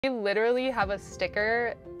We literally have a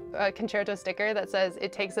sticker, a Concerto sticker that says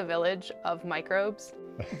it takes a village of microbes,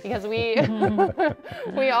 because we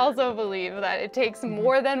we also believe that it takes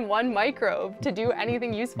more than one microbe to do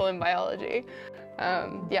anything useful in biology.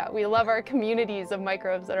 Yeah, we love our communities of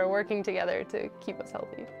microbes that are working together to keep us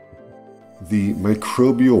healthy. The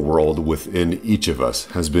microbial world within each of us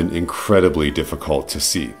has been incredibly difficult to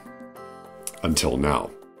see. Until now.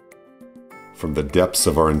 From the depths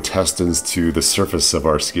of our intestines to the surface of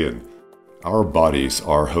our skin, our bodies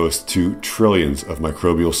are host to trillions of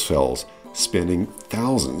microbial cells spanning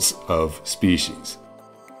thousands of species.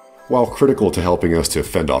 While critical to helping us to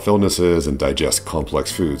fend off illnesses and digest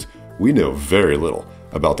complex foods, we know very little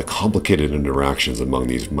about the complicated interactions among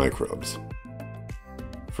these microbes.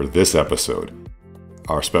 For this episode,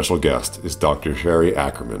 our special guest is Dr. Cheri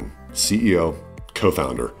Ackerman, CEO,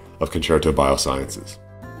 co-founder of Concerto Biosciences.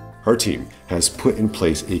 Her team has put in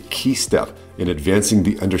place a key step in advancing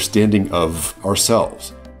the understanding of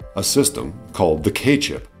ourselves, a system called the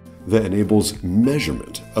kChip that enables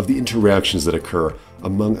measurement of the interactions that occur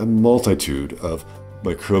among a multitude of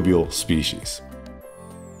microbial species.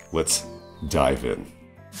 Let's dive in.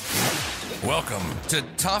 Welcome to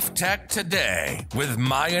Tough Tech Today with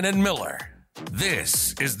Mayan and Miller.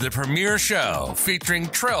 This is the premier show featuring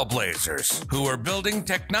trailblazers who are building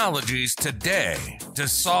technologies today to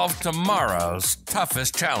solve tomorrow's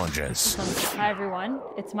toughest challenges. Hi, everyone.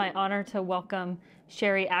 It's my honor to welcome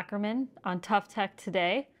Cheri Ackerman on Tough Tech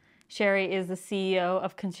Today. Cheri is the CEO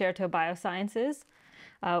of Concerto Biosciences,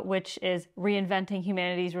 which is reinventing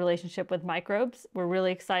humanity's relationship with microbes. We're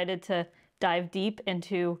really excited to dive deep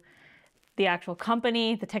into the actual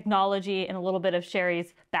company, the technology, and a little bit of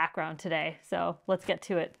Cheri's background today. So let's get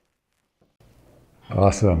to it.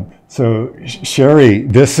 Awesome. So Cheri,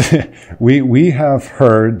 we have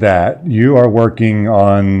heard that you are working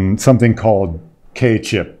on something called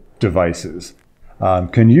kChip devices.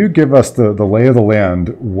 Can you give us the lay of the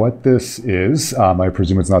land, what this is? I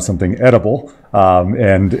presume it's not something edible,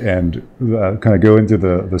 and kind of go into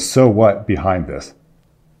the so what behind this.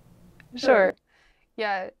 Sure.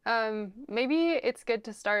 Yeah, maybe it's good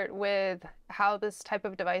to start with how this type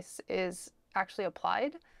of device is actually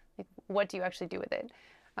applied. Like, what do you actually do with it?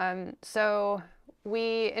 So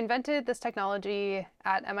we invented this technology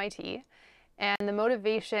at MIT, and the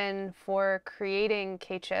motivation for creating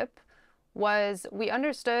kChip was we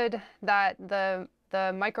understood that the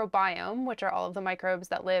microbiome, which are all of the microbes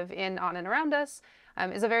that live in, on, and around us,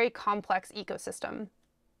 is a very complex ecosystem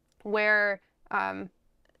where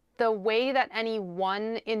the way that any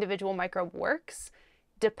one individual microbe works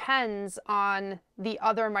depends on the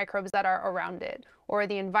other microbes that are around it or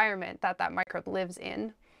the environment that that microbe lives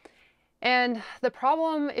in. And the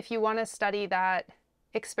problem, if you want to study that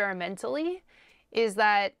experimentally, is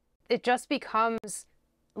that it just becomes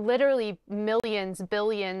literally millions,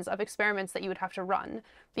 billions of experiments that you would have to run.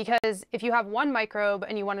 Because if you have one microbe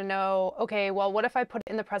and you want to know, okay, well, what if I put it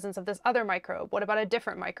in the presence of this other microbe? What about a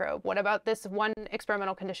different microbe? What about this one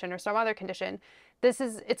experimental condition or some other condition? It's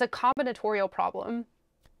a combinatorial problem.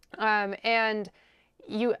 And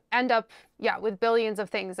you end up, with billions of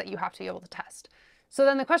things that you have to be able to test. So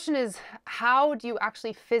then the question is, how do you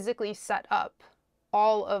actually physically set up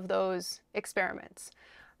all of those experiments?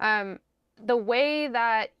 The way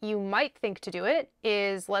that you might think to do it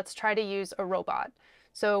is, let's try to use a robot.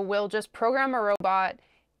 So we'll just program a robot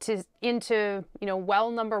into well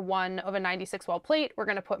number 1 of a 96 well plate. We're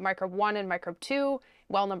going to put microbe 1 and microbe 2.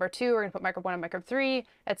 Well number 2, we're going to put microbe 1 and microbe 3,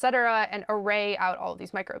 etc., and array out all of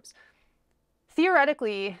these microbes.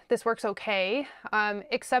 Theoretically, this works okay,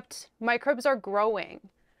 except microbes are growing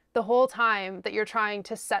the whole time that you're trying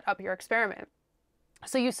to set up your experiment.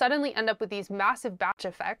 So you suddenly end up with these massive batch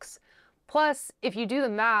effects. Plus, if you do the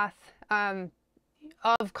math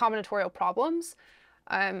of combinatorial problems,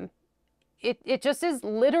 it just is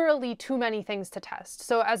literally too many things to test.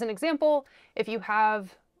 So as an example, if you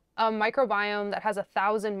have a microbiome that has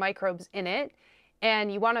 1,000 microbes in it,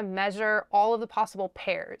 and you want to measure all of the possible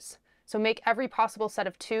pairs, so make every possible set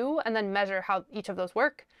of 2 and then measure how each of those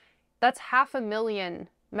work, that's 500,000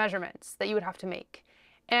 measurements that you would have to make.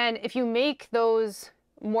 And if you make those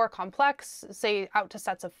more complex, say out to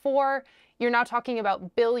sets of 4, you're now talking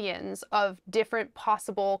about billions of different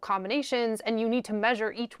possible combinations, and you need to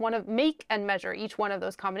make and measure each one of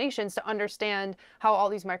those combinations to understand how all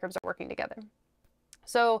these microbes are working together.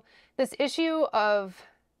 So this issue of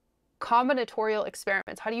combinatorial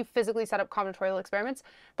experiments, how do you physically set up combinatorial experiments?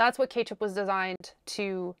 That's what kChip was designed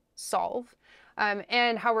to solve.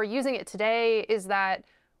 And how we're using it today is that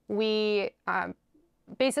we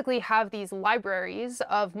basically have these libraries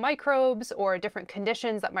of microbes or different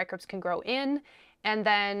conditions that microbes can grow in, and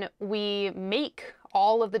then we make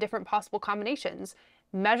all of the different possible combinations,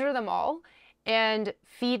 measure them all, and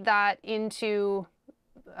feed that into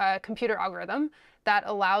a computer algorithm that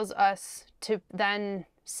allows us to then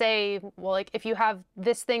say, well, like if you have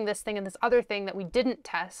this thing, and this other thing that we didn't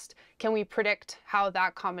test, can we predict how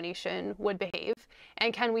that combination would behave?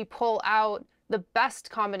 And can we pull out the best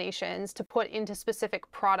combinations to put into specific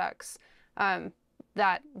products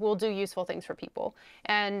that will do useful things for people?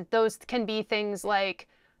 And those can be things like,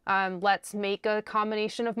 let's make a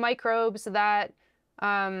combination of microbes that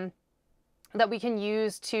that we can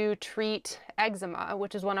use to treat eczema,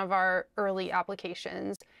 which is one of our early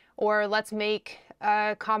applications. Or let's make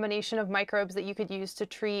a combination of microbes that you could use to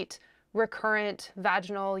treat recurrent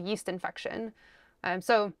vaginal yeast infection.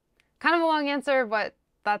 So kind of a long answer, but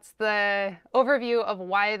that's the overview of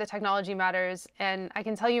why the technology matters. And I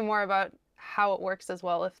can tell you more about how it works as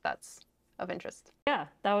well, if that's of interest. Yeah,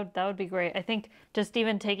 that would be great. I think just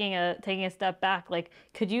even taking a step back, like,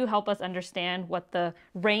 could you help us understand what the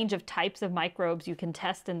range of types of microbes you can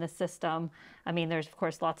test in the system? I mean, there's of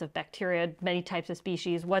course lots of bacteria, many types of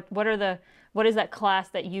species. What is that class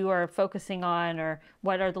that you are focusing on, or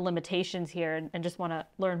what are the limitations here? And just want to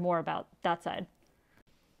learn more about that side.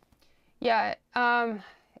 Yeah.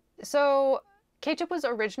 So kChip was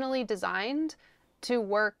originally designed to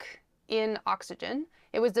work in oxygen.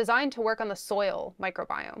 It was designed to work on the soil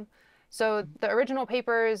microbiome. So the original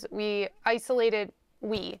papers, my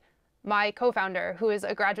co-founder, who is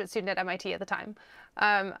a graduate student at MIT at the time,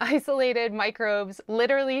 isolated microbes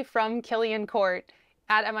literally from Killian Court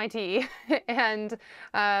at MIT and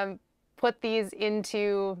put these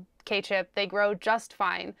into kChip. They grow just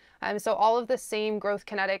fine. So all of the same growth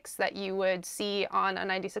kinetics that you would see on a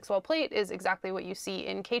 96-well plate is exactly what you see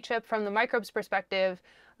in kChip. From the microbes perspective,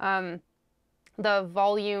 the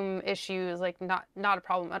volume issue is like not a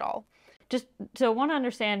problem at all. Just so I want to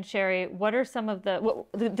understand, Cheri, what are some of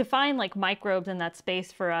define like microbes in that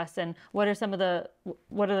space for us, and what are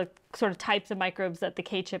the sort of types of microbes that the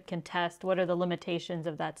kChip can test? What are the limitations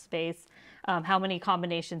of that space? How many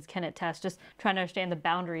combinations can it test? Just trying to understand the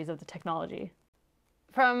boundaries of the technology.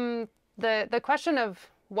 From the question of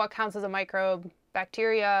what counts as a microbe,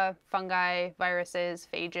 bacteria, fungi, viruses,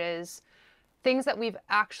 phages, things that we've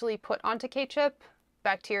actually put onto kChip,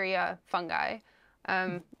 bacteria, fungi,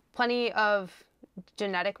 plenty of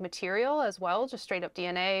genetic material as well, just straight up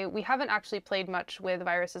DNA. We haven't actually played much with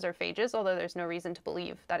viruses or phages, although there's no reason to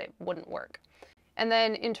believe that it wouldn't work. And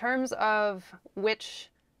then in terms of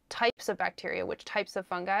which types of bacteria, which types of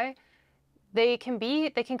fungi, they can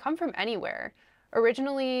come from anywhere.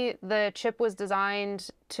 Originally, the chip was designed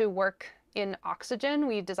to work in oxygen.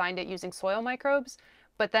 We designed it using soil microbes.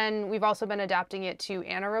 But then we've also been adapting it to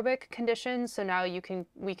anaerobic conditions. So now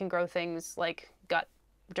we can grow things like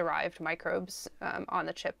gut-derived microbes on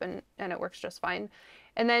the chip, and it works just fine.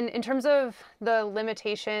 And then in terms of the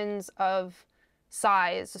limitations of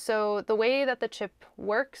size, so the way that the chip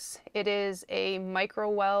works, it is a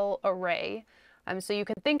microwell array. So you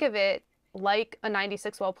can think of it like a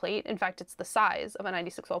 96-well plate. In fact, it's the size of a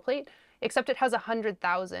 96-well plate, except it has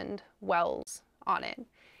 100,000 wells on it.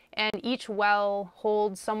 And each well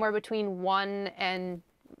holds somewhere between 1 and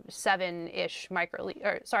 7-ish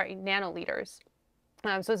nanoliters.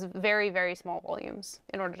 So it's very, very small volumes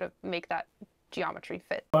in order to make that geometry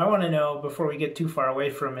fit. I want to know, before we get too far away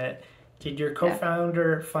from it, did your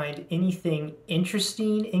co-founder find anything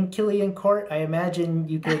interesting in Killian Court? I imagine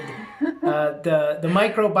you could, the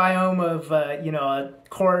microbiome of, a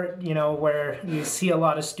court, where you see a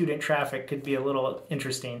lot of student traffic could be a little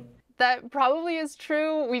interesting. That probably is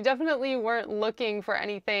true. We definitely weren't looking for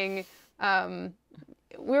anything.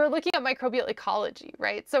 We were looking at microbial ecology,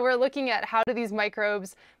 right? So we're looking at how do these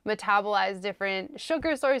microbes metabolize different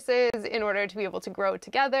sugar sources in order to be able to grow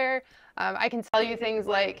together. I can tell you things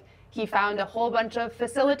like he found a whole bunch of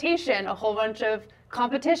facilitation, a whole bunch of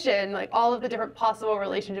competition, like all of the different possible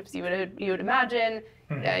relationships you would imagine.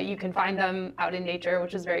 You can find them out in nature,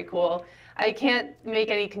 which is very cool. I can't make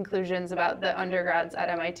any conclusions about the undergrads at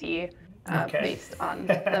MIT based on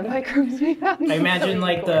the microbes we found. I imagine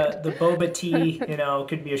like the boba tea,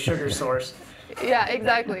 could be a sugar source. Yeah,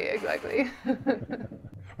 exactly.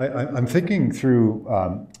 I'm thinking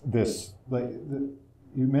through this. Like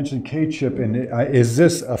you mentioned kChip, and is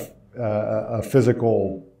this a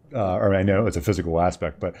physical? Or I know it's a physical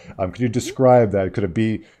aspect, but could you describe that? Could it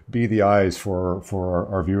be the eyes for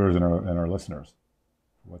our viewers and our listeners?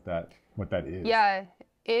 What that is? Yeah,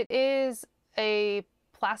 it is a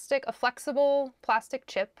flexible plastic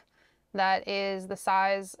chip that is the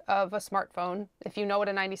size of a smartphone. If you know what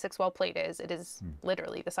a 96-well plate is, it is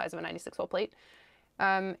literally the size of a 96-well plate.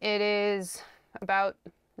 It is about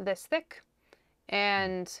this thick,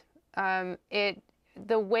 and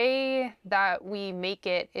the way that we make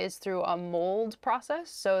it is through a mold process.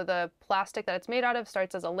 So the plastic that it's made out of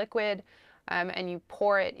starts as a liquid, and you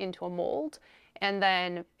pour it into a mold, and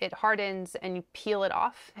then it hardens and you peel it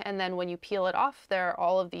off. And then when you peel it off, there are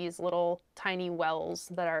all of these little tiny wells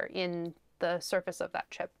that are in the surface of that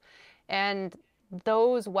chip. And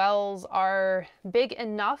those wells are big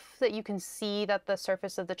enough that you can see that the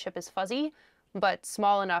surface of the chip is fuzzy, but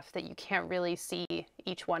small enough that you can't really see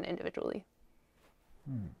each one individually.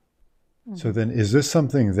 So then, is this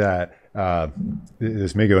something that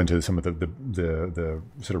this may go into some of the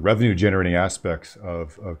sort of revenue generating aspects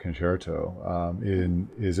of Concerto?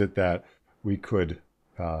 Is it that we could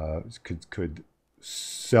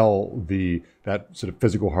sell that sort of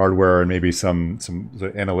physical hardware and maybe some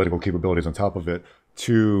analytical capabilities on top of it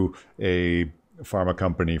to a pharma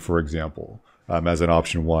company, for example, as an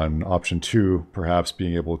option one? Option two, perhaps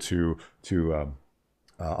being able to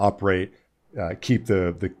operate, keep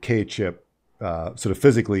the kChip sort of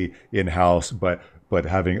physically in-house, but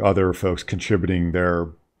having other folks contributing their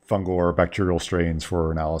fungal or bacterial strains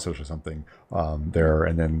for analysis or something there,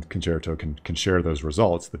 and then Concerto can share those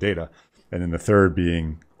results, the data. And then the third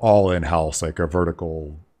being all in-house, like a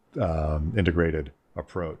vertical integrated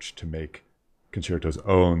approach to make Concerto's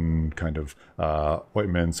own kind of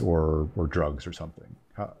ointments or drugs or something.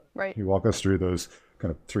 Right. Can you walk us through those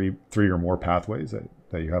kind of three or more pathways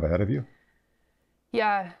that you have ahead of you?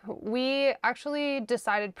 Yeah, we actually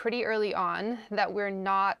decided pretty early on that we're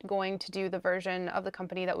not going to do the version of the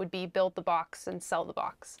company that would be build the box and sell the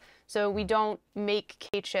box. So we don't make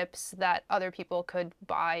kChips that other people could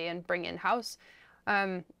buy and bring in-house.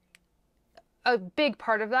 A big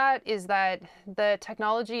part of that is that the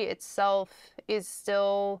technology itself is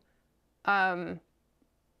still, like,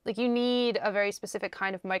 you need a very specific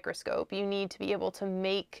kind of microscope. You need to be able to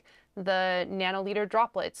make the nanoliter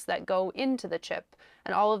droplets that go into the chip,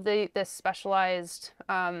 and all of this specialized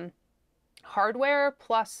hardware,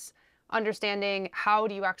 plus understanding how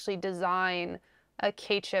do you actually design a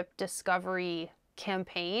kChip discovery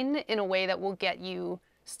campaign in a way that will get you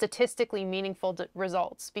statistically meaningful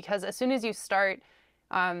results. Because as soon as you start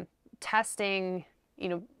testing,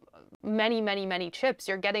 many chips,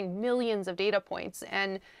 you're getting millions of data points,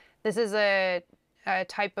 and this is a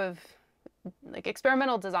type of like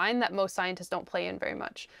experimental design that most scientists don't play in very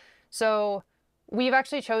much. So we've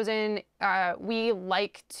actually chosen, we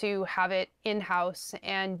like to have it in-house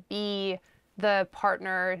and be the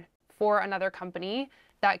partner for another company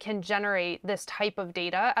that can generate this type of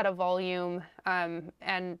data at a volume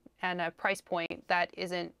and a price point that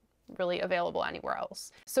isn't really available anywhere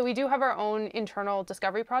else. So we do have our own internal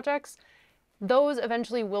discovery projects. Those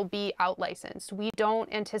eventually will be out-licensed. We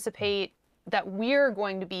don't anticipate that we're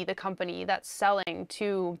going to be the company that's selling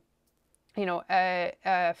to,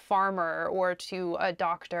 a farmer or to a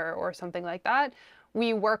doctor or something like that.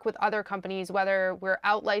 We work with other companies, whether we're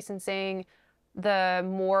out-licensing the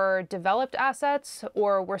more developed assets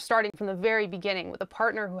or we're starting from the very beginning with a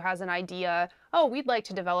partner who has an idea. Oh, we'd like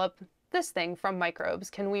to develop this thing from microbes.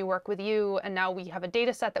 Can we work with you? And now we have a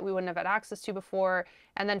data set that we wouldn't have had access to before.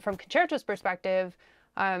 And then from Concerto's perspective,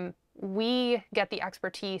 we get the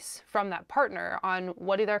expertise from that partner on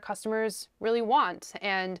what do their customers really want.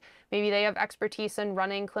 And maybe they have expertise in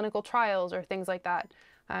running clinical trials or things like that.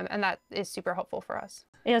 And that is super helpful for us.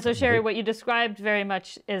 Yeah, so Cheri, what you described very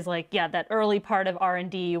much is like, that early part of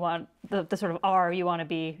R&D, you want the sort of R you want to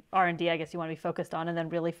be, R&D, I guess you want to be focused on, and then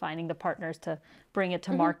really finding the partners to bring it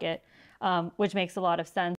to market, which makes a lot of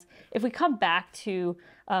sense. If we come back to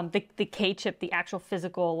the kChip, the actual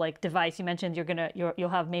physical device, you mentioned you'll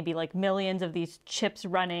have maybe like millions of these chips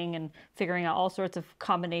running and figuring out all sorts of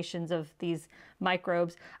combinations of these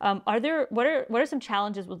microbes. What are some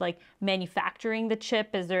challenges with manufacturing the chip?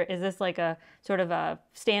 Is this like a sort of a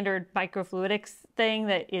standard microfluidics thing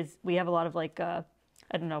that we have a lot of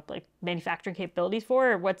manufacturing capabilities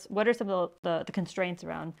for? Or what are some of the constraints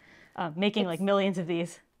around making millions of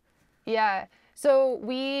these? Yeah. So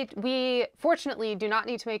we fortunately do not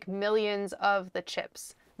need to make millions of the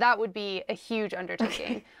chips. That would be a huge undertaking.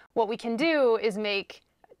 Okay. What we can do is make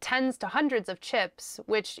tens to hundreds of chips,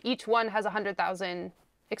 which each one has 100,000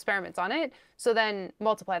 experiments on it. So then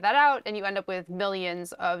multiply that out and you end up with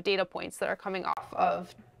millions of data points that are coming off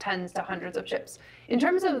of tens to hundreds of chips. In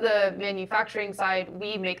terms of the manufacturing side,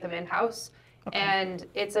 we make them in-house. Okay. And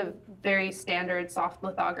it's a very standard soft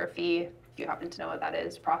lithography, if you happen to know what that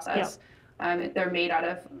is, process. Yeah. They're made out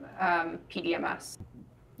of PDMS.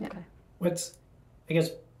 Yeah. Okay. I guess,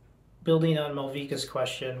 building on Malvika's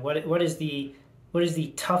question, what is the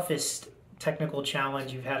toughest technical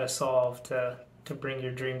challenge you've had to solve to bring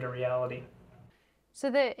your dream to reality? So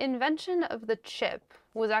the invention of the chip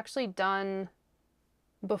was actually done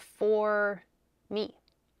before me.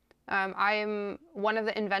 I am one of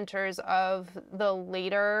the inventors of the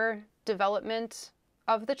later development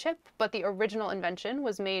of the chip, but the original invention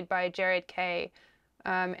was made by Jared Kay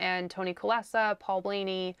and Tony Kulesa, Paul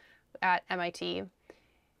Blaney at MIT.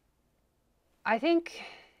 I think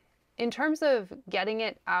in terms of getting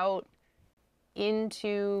it out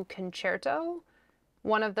into Concerto,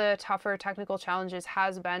 one of the tougher technical challenges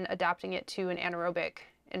has been adapting it to an anaerobic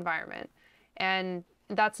environment. And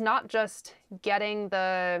that's not just getting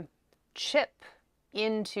the chip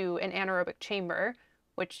into an anaerobic chamber,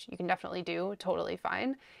 which you can definitely do totally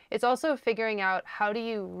fine. It's also figuring out how do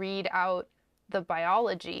you read out the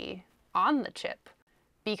biology on the chip.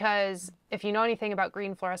 Because if you know anything about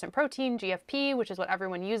green fluorescent protein, GFP, which is what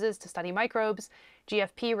everyone uses to study microbes,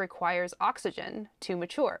 GFP requires oxygen to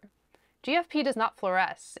mature. GFP does not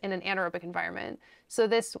fluoresce in an anaerobic environment. So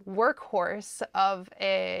this workhorse of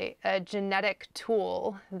a genetic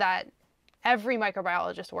tool that every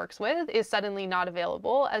microbiologist works with is suddenly not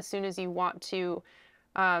available as soon as you want to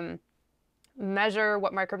measure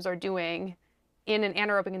what microbes are doing in an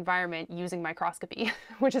anaerobic environment using microscopy,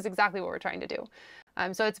 which is exactly what we're trying to do.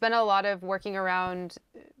 So it's been a lot of working around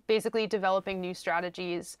basically developing new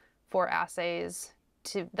strategies for assays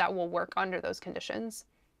that will work under those conditions,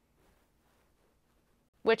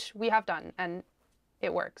 which we have done, and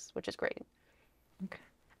it works, which is great. Okay.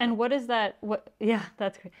 And what is that? Yeah,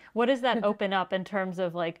 that's great. What does that open up in terms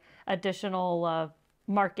of like additional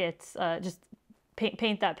markets? Just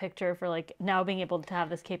paint that picture for like now being able to have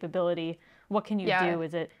this capability. What can you do?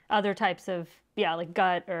 Is it other types of like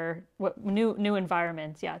gut or what new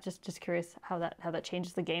environments? Yeah, just curious how that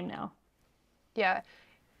changes the game now. Yeah,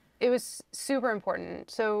 it was super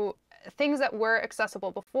important. So things that were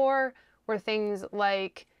accessible before were things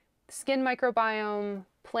like skin microbiome,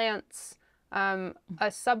 plants, a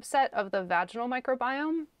subset of the vaginal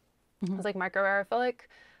microbiome. It's like microaerophilic.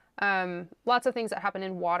 Lots of things that happen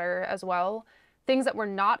in water as well. Things that were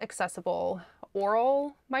not accessible,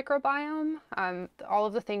 oral microbiome, all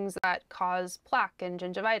of the things that cause plaque and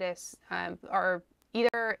gingivitis are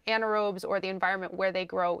either anaerobes or the environment where they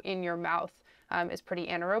grow in your mouth is pretty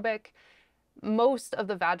anaerobic. Most of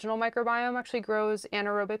the vaginal microbiome actually grows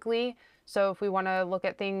anaerobically. So if we want to look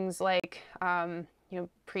at things like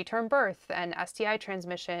preterm birth and STI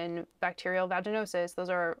transmission, bacterial vaginosis, those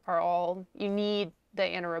are all, you need the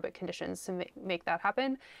anaerobic conditions to make that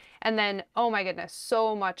happen. And then, oh my goodness,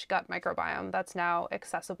 so much gut microbiome that's now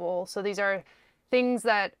accessible. So these are things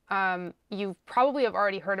that you probably have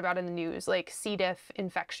already heard about in the news, like C. diff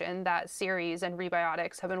infection that Ceres and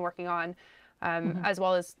Rebiotics have been working on, as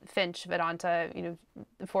well as Finch, Vedanta,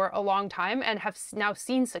 for a long time, and have now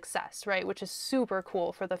seen success, right? Which is super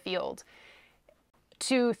cool for the field.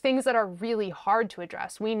 To things that are really hard to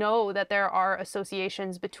address. We know that there are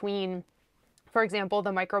associations between, for example,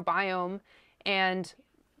 the microbiome and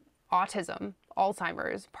autism,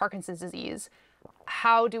 Alzheimer's, Parkinson's disease.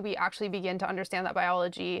 How do we actually begin to understand that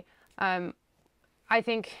biology? I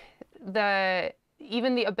think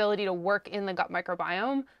even the ability to work in the gut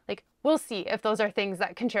microbiome, like we'll see if those are things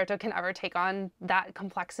that Concerto can ever take on, that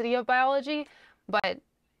complexity of biology, but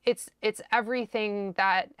it's everything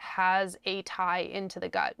that has a tie into the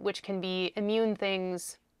gut, which can be immune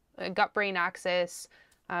things, gut-brain axis,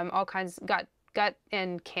 all kinds, gut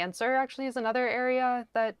and cancer actually is another area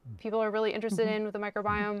that people are really interested in with the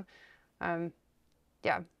microbiome.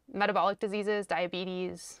 Metabolic diseases,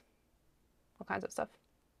 diabetes, all kinds of stuff.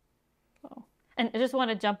 Oh. And I just want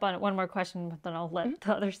to jump on one more question, but then I'll let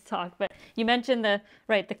the others talk. But you mentioned the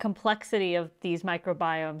complexity of these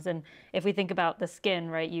microbiomes, and if we think about the skin,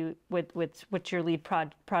 right, with which your lead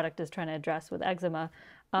product is trying to address with eczema,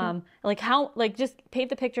 just paint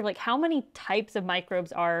the picture of like how many types of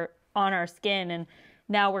microbes are on our skin, and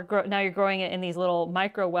now you're growing it in these little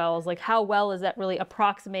micro wells. Like how well is that really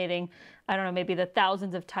approximating? I don't know, maybe the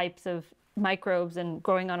thousands of types of microbes and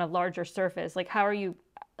growing on a larger surface. Like how are you?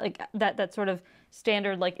 Like that sort of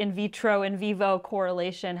standard like in vitro, in vivo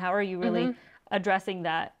correlation, how are you really addressing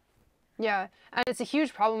that? Yeah, and it's a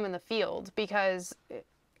huge problem in the field because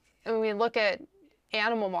when we look at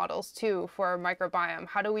animal models too for microbiome,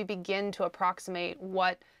 how do we begin to approximate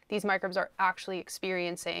what these microbes are actually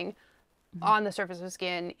experiencing on the surface of the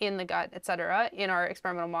skin, in the gut, etc., in our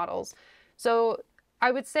experimental models? So I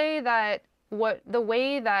would say that the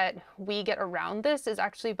way that we get around this is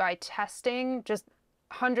actually by testing just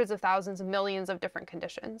hundreds of thousands, millions of different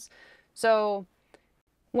conditions. So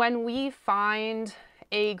when we find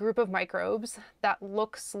a group of microbes that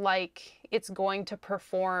looks like it's going to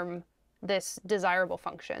perform this desirable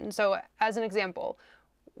function. So as an example,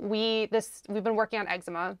 we've been working on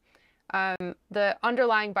eczema. The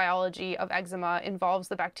underlying biology of eczema involves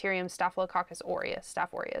the bacterium Staphylococcus aureus,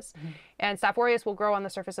 Staph aureus. And Staph aureus will grow on the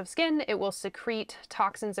surface of skin. It will secrete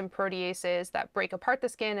toxins and proteases that break apart the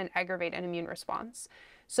skin and aggravate an immune response.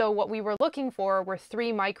 So what we were looking for were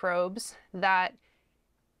 3 microbes that,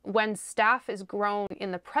 when staph is grown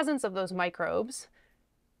in the presence of those microbes,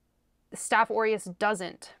 Staph aureus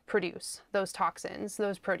doesn't produce those toxins,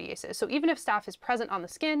 those proteases. So even if staph is present on the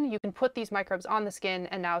skin, you can put these microbes on the skin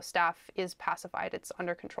and now staph is pacified, it's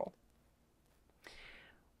under control.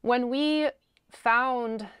 When we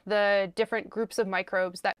found the different groups of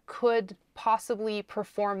microbes that could possibly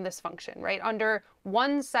perform this function, right? Under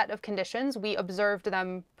one set of conditions, we observed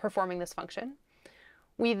them performing this function.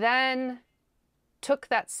 We then took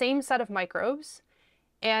that same set of microbes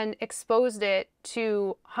and exposed it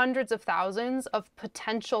to hundreds of thousands of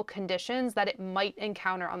potential conditions that it might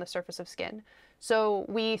encounter on the surface of skin. So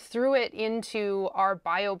we threw it into our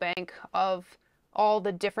biobank of all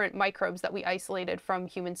the different microbes that we isolated from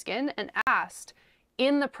human skin and asked,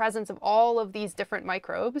 in the presence of all of these different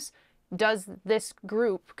microbes, does this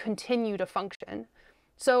group continue to function?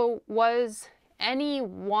 So was any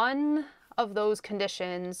one of those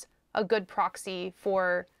conditions a good proxy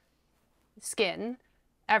for skin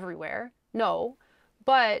everywhere? No.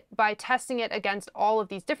 But by testing it against all of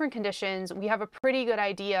these different conditions, we have a pretty good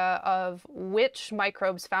idea of which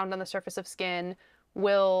microbes found on the surface of skin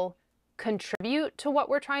will contribute to what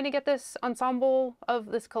we're trying to get this ensemble of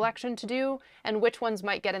this collection to do, and which ones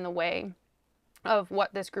might get in the way of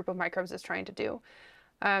what this group of microbes is trying to do.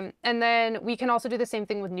 And then we can also do the same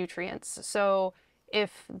thing with nutrients. So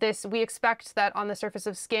if we expect that on the surface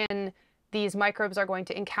of skin, these microbes are going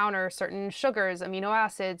to encounter certain sugars, amino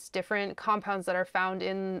acids, different compounds that are found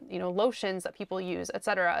in, lotions that people use,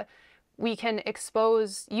 etc. We can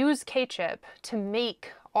use kChip to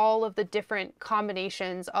make all of the different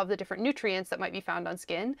combinations of the different nutrients that might be found on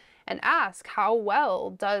skin and ask, how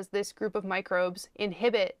well does this group of microbes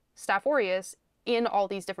inhibit Staph aureus in all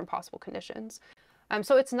these different possible conditions?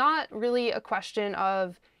 So it's not really a question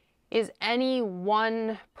of, is any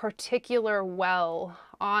one particular well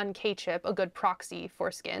on kChip a good proxy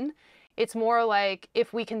for skin? It's more like,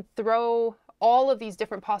 if we can throw all of these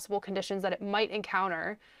different possible conditions that it might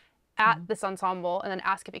encounter at this ensemble and then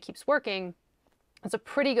ask if it keeps working, it's a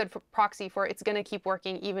pretty good proxy for it's going to keep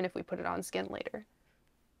working even if we put it on skin later.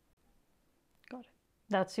 Got it.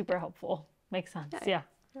 That's super helpful. Makes sense. Yeah.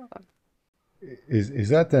 You're welcome. Is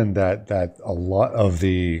that then that a lot of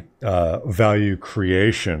the value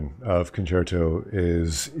creation of Concerto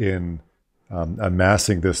is in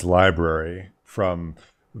amassing this library from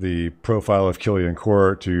the profile of Killian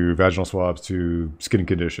Court to vaginal swabs to skin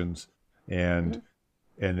conditions, and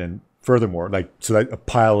then furthermore, so that a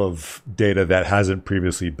pile of data that hasn't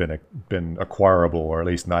previously been acquirable, or at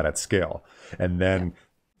least not at scale, and then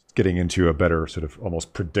getting into a better sort of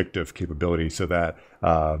almost predictive capability, so that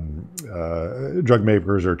drug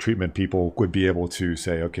makers or treatment people would be able to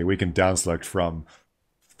say, okay, we can down select from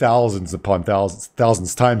thousands upon thousands,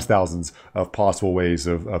 thousands times thousands of possible ways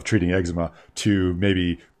of treating eczema to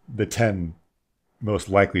maybe the 10 most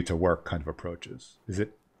likely to work kind of approaches. Is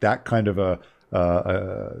it that kind of a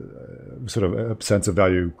sort of a sense of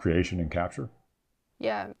value creation and capture?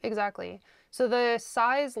 Yeah, exactly. So the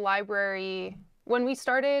size library, when we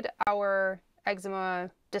started our eczema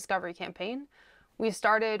discovery campaign, we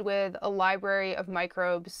started with a library of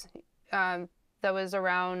microbes that was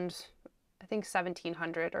around, I think,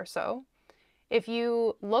 1,700 or so. If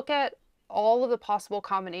you look at all of the possible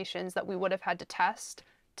combinations that we would have had to test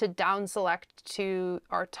to down select to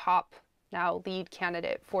our top now lead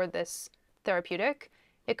candidate for this therapeutic,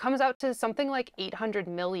 it comes out to something like 800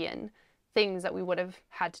 million things that we would have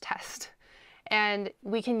had to test. And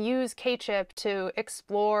we can use kChip to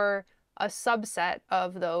explore a subset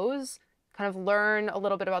of those, kind of learn a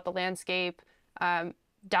little bit about the landscape,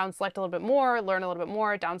 down select a little bit more, learn a little bit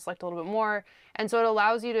more, down select a little bit more. And so it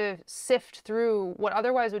allows you to sift through what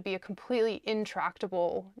otherwise would be a completely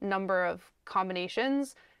intractable number of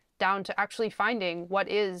combinations down to actually finding what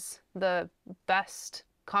is the best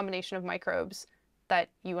combination of microbes that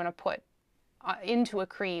you want to put into a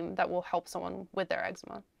cream that will help someone with their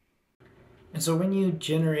eczema. And so when you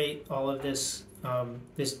generate all of this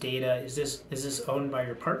this data, is this owned by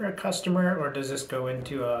your partner customer, or does this go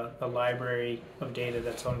into a library of data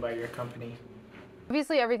that's owned by your company?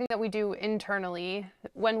 Obviously, everything that we do internally,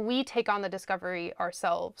 when we take on the discovery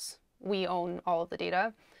ourselves, we own all of the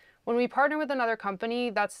data. when we partner with another company,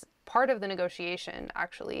 that's part of the negotiation,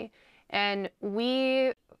 actually. And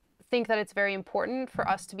we think that it's very important for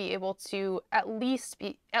us to be able to at least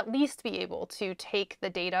be able to take the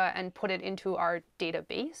data and put it into our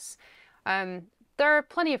database. There are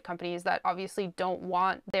plenty of companies that obviously don't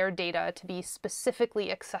want their data to be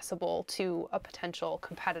specifically accessible to a potential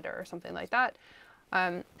competitor or something like that.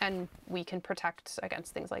 And we can protect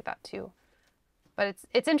against things like that too. But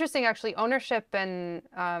it's interesting, actually. Ownership and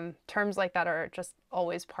terms like that are just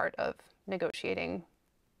always part of negotiating.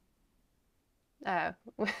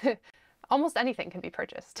 Almost anything can be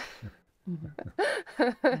purchased.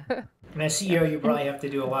 And as CEO, you probably have to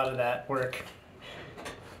do a lot of that work,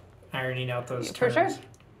 ironing out those terms. For sure.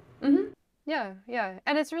 Mm-hmm. Yeah, yeah.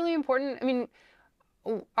 And it's really important. I mean,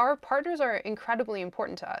 our partners are incredibly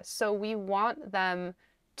important to us. So we want them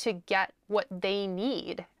to get what they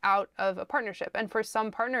need out of a partnership. And for some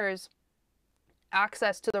partners,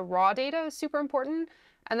 access to the raw data is super important.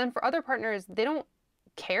 And then for other partners, they don't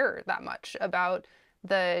care that much about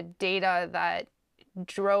the data that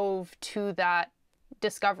drove to that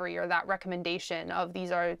discovery or that recommendation of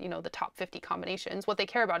these are, you know, the top 50 combinations. What they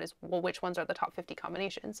care about is, well, which ones are the top 50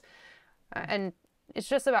 combinations? And it's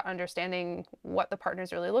just about understanding what the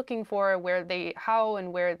partner's really looking for, how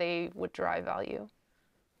and where they would derive value.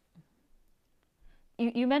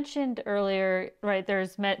 You mentioned earlier, right,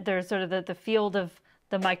 there's sort of the field of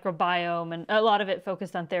the microbiome, and a lot of it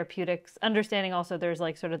focused on therapeutics. Understanding also there's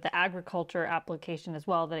like sort of the agriculture application as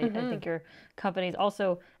well that I think your company's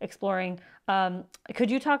also exploring. Could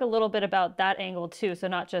you talk a little bit about that angle too? So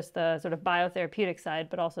not just the sort of biotherapeutic side,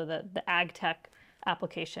 but also the ag tech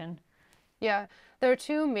application. Yeah, there are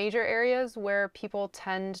two major areas where people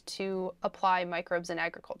tend to apply microbes in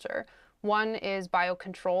agriculture. One is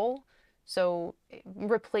biocontrol, so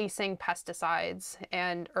replacing pesticides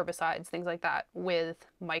and herbicides, things like that, with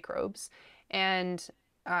microbes. And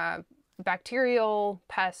bacterial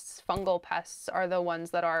pests, fungal pests are the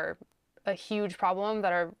ones that are a huge problem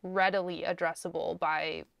that are readily addressable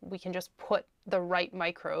by, we can just put the right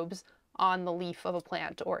microbes on the leaf of a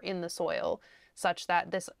plant or in the soil such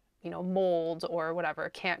that this, you know, mold or whatever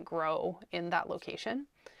can't grow in that location.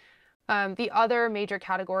 The other major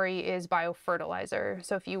category is biofertilizer.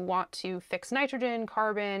 So if you want to fix nitrogen,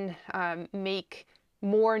 carbon, make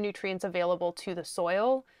more nutrients available to the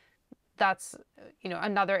soil, that's, you know,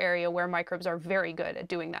 another area where microbes are very good at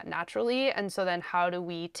doing that naturally. And so then how do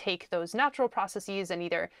we take those natural processes and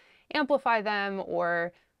either amplify them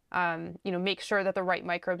or, you know, make sure that the right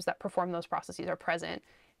microbes that perform those processes are present?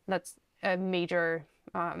 That's a major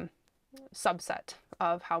subset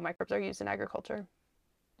of how microbes are used in agriculture.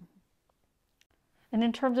 And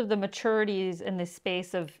in terms of the maturities in this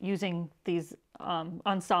space of using these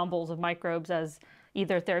ensembles of microbes as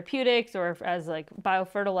either therapeutics or as like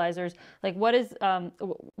biofertilizers, like what is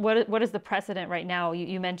the precedent right now?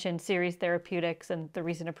 You mentioned Series Therapeutics and the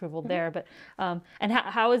recent approval there, but and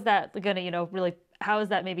how is that going to, you know, really, how has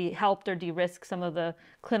that maybe helped or de-risk some of the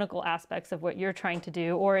clinical aspects of what you're trying to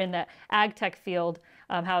do? Or in the ag tech field,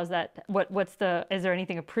 how is that, is there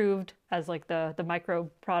anything approved as like the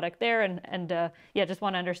microbe product there? And yeah, just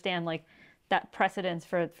want to understand like that precedence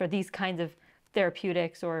for these kinds of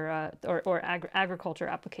therapeutics or agriculture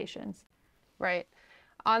applications. Right.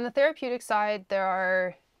 On the therapeutic side, there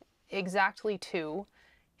are exactly two,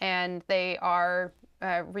 and they are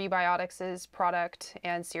Rebiotics' product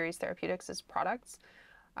and Series Therapeutics' products.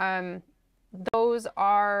 Those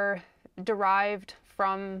are derived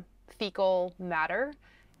from fecal matter,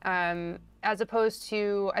 as opposed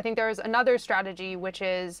to, I think there's another strategy, which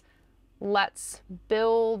is let's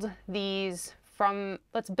build these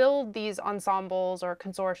ensembles or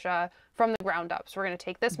consortia from the ground up. So we're going to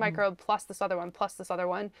take this microbe plus this other one plus this other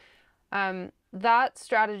one. That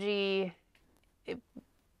strategy,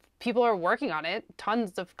 people are working on it.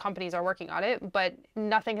 Tons of companies are working on it, but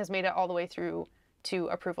nothing has made it all the way through to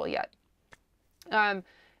approval yet.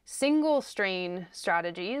 Single strain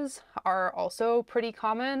strategies are also pretty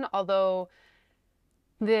common, although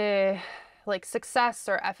the success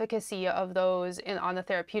or efficacy of those on the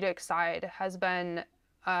therapeutic side has been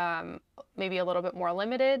maybe a little bit more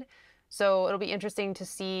limited. So it'll be interesting to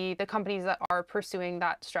see the companies that are pursuing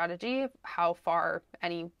that strategy, how far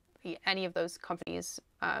any of those companies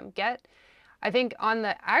get. I think on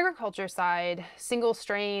the agriculture side, single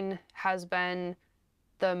strain has been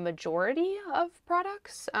the majority of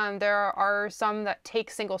products. There are some that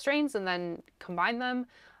take single strains and then combine them,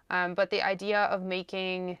 but the idea of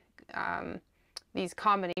making these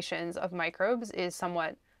combinations of microbes is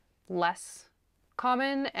somewhat less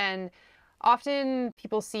common, and often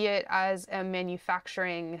people see it as a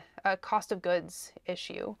manufacturing, a cost of goods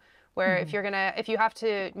issue, where if you have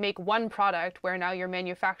to make one product where now you're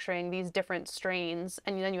manufacturing these different strains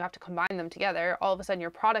and then you have to combine them together, all of a sudden your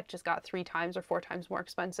product just got 3 times or 4 times more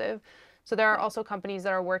expensive. So there are also companies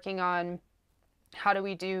that are working on how do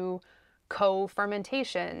we do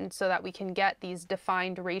co-fermentation so that we can get these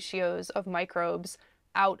defined ratios of microbes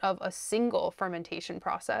out of a single fermentation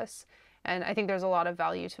process. And I think there's a lot of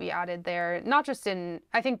value to be added there, not just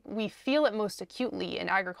I think we feel it most acutely in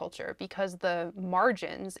agriculture because the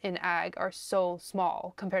margins in ag are so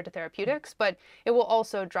small compared to therapeutics, but it will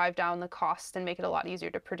also drive down the cost and make it a lot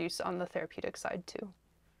easier to produce on the therapeutic side too.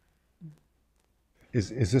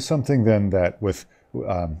 Is this something then that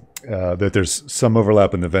that there's some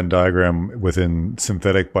overlap in the Venn diagram within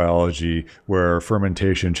synthetic biology where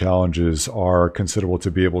fermentation challenges are considerable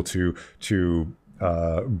to be able to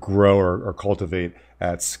grow or cultivate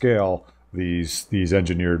at scale these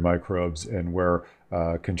engineered microbes, and where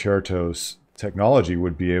Concerto's technology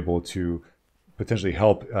would be able to potentially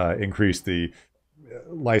help increase the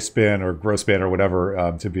lifespan or growth span or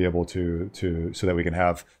whatever to be able to so that we can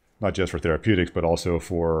have not just for therapeutics but also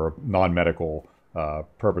for non-medical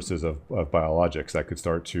purposes of biologics that could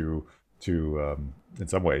start to in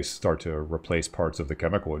some ways start to replace parts of the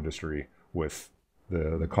chemical industry with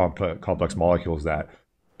the complex molecules that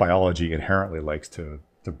biology inherently likes to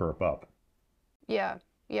burp up. Yeah,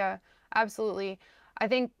 absolutely. I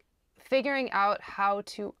think figuring out how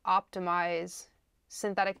to optimize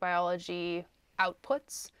synthetic biology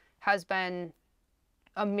outputs has been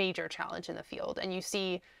a major challenge in the field. And you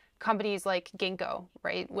see companies like Ginkgo,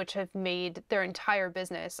 right, which have made their entire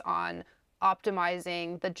business on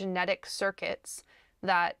optimizing the genetic circuits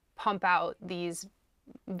that pump out these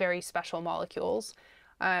very special molecules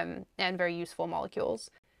and very useful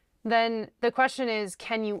molecules. Then the question is,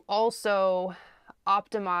 can you also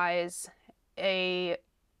optimize a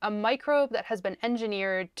microbe that has been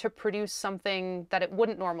engineered to produce something that it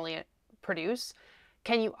wouldn't normally produce?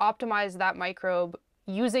 Can you optimize that microbe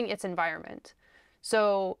using its environment?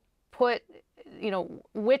 So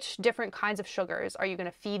which different kinds of sugars are you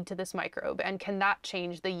going to feed to this microbe, and can that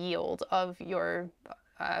change the yield of your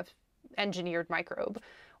engineered microbe?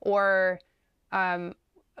 Or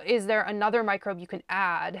is there another microbe you can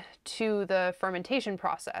add to the fermentation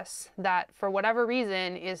process that for whatever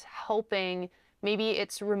reason is helping? Maybe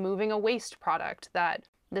it's removing a waste product that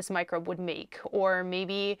this microbe would make, or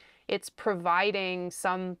maybe it's providing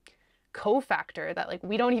some cofactor that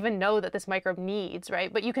we don't even know that this microbe needs,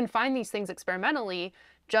 right? But you can find these things experimentally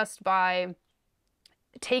just by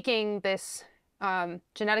taking this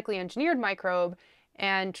genetically engineered microbe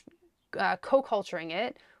and co-culturing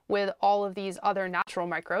it with all of these other natural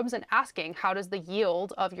microbes and asking, how does the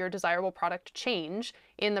yield of your desirable product change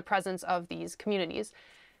in the presence of these communities?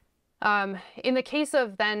 In the case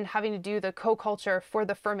of then having to do the co-culture for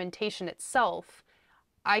the fermentation itself,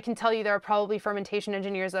 I can tell you there are probably fermentation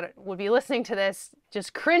engineers that would be listening to this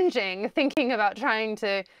just cringing, thinking about trying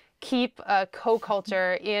to keep a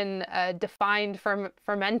co-culture in a defined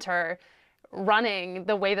fermenter running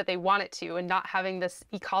the way that they want it to and not having this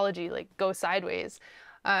ecology go sideways.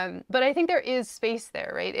 But I think there is space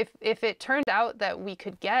there, right? If it turned out that we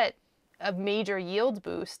could get a major yield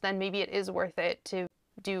boost, then maybe it is worth it to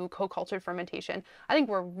do co-cultured fermentation. I think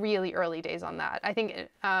we're really early days on that. I think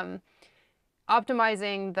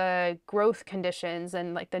optimizing the growth conditions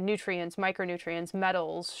and the nutrients, micronutrients,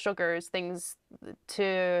 metals, sugars, things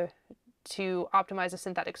to optimize a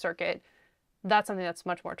synthetic circuit, that's something that's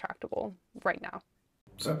much more tractable right now.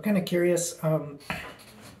 So I'm kind of curious on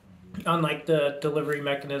the delivery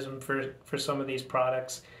mechanism for some of these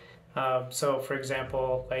products. So for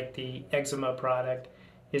example, like the eczema product,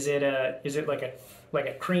 is it like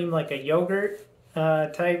a cream, like a yogurt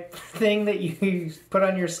type thing that you put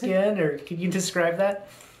on your skin, or could you describe that?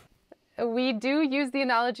 We do use the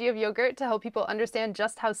analogy of yogurt to help people understand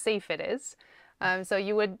just how safe it is. So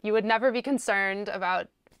you would never be concerned about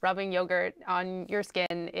rubbing yogurt on your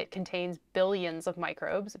skin. It contains billions of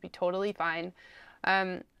microbes. It'd be totally fine.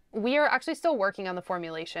 We are actually still working on the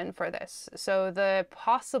formulation for this. So the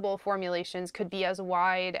possible formulations could be as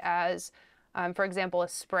wide as, for example, a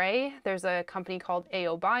spray. There's a company called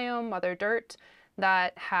Biome, Mother Dirt,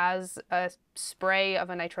 that has a spray of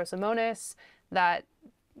a nitrosomonas that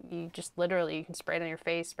you just literally, you can spray it on your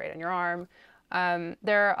face, spray it on your arm.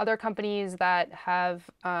 There are other companies that have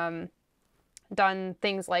done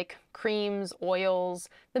things like creams, oils.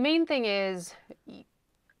 The main thing is,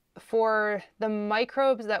 for the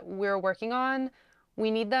microbes that we're working on,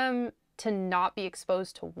 we need them to not be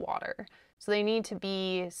exposed to water. So they need to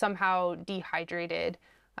be somehow dehydrated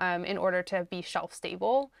in order to be shelf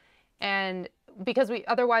stable. And because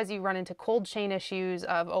otherwise you run into cold chain issues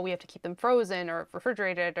of, oh, we have to keep them frozen or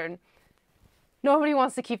refrigerated, and nobody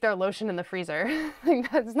wants to keep their lotion in the freezer.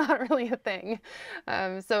 That's not really a thing.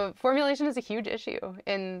 So formulation is a huge issue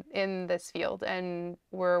in this field, and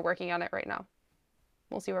we're working on it right now.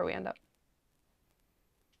 We'll see where we end up.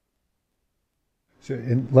 So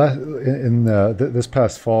this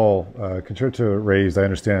past fall, Concerto raised, I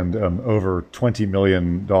understand, over $20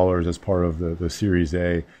 million as part of the Series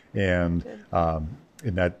A, and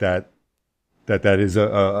that is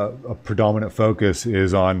a predominant focus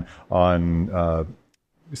is on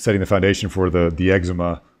setting the foundation for the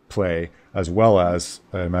eczema play, as well as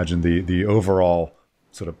I imagine the overall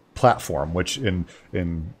sort of platform, which in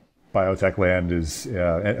biotech land is,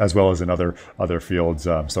 as well as in other fields,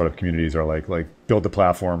 startup communities are like build the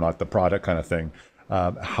platform, not the product kind of thing.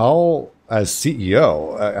 How, as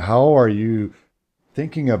CEO, how are you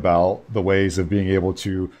thinking about the ways of being able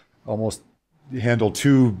to almost handle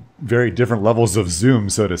two very different levels of zoom,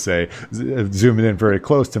 so to say, zooming in very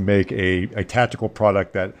close to make a tactical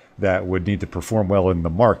product that would need to perform well in the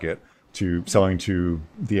market to selling to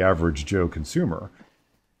the average Joe consumer,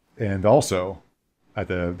 and also at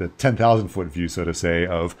the 10,000 foot view, so to say,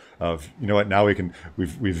 of you know what, now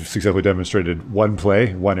we've successfully demonstrated one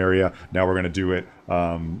play, one area. Now we're going to do it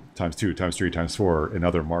times 2, times 3, times 4 in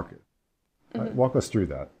other markets. Walk us through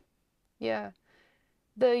that. Yeah,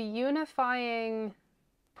 the unifying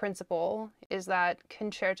principle is that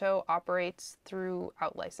Concerto operates through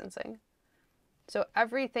out licensing. So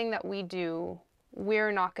everything that we do,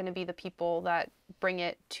 we're not going to be the people that bring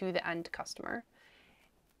it to the end customer.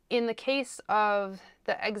 In the case of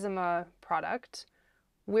the eczema product,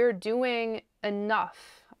 we're doing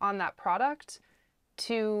enough on that product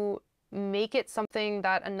to make it something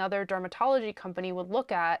that another dermatology company would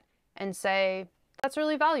look at and say, that's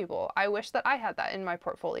really valuable. I wish that I had that in my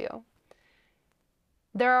portfolio.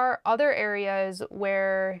 There are other areas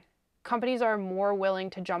where companies are more willing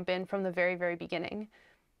to jump in from the very, very beginning.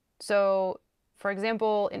 So, for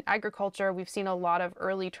example, in agriculture, we've seen a lot of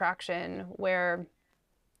early traction where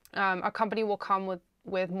a company will come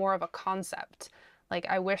with more of a concept. Like,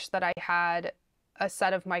 I wish that I had a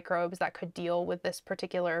set of microbes that could deal with this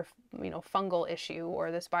particular, fungal issue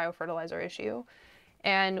or this biofertilizer issue.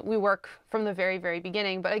 And we work from the very, very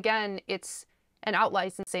beginning. But again, it's an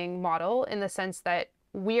out-licensing model in the sense that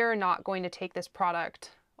we're not going to take this product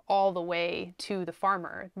all the way to the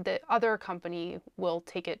farmer. The other company will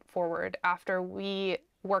take it forward after we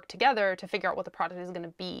work together to figure out what the product is going to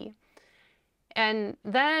be. And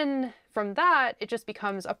then from that, it just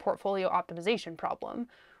becomes a portfolio optimization problem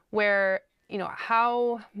where,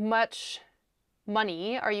 how much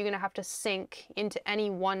money are you going to have to sink into any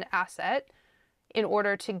one asset in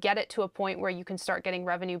order to get it to a point where you can start getting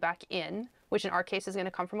revenue back in, which in our case is going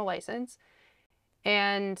to come from a license.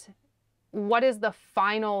 And what is the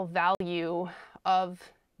final value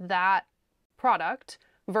of that product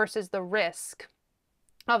versus the risk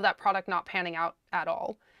of that product not panning out at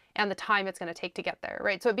all, and the time it's going to take to get there,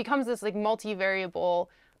 right? So it becomes this like multivariable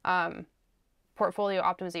portfolio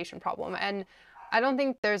optimization problem. And I don't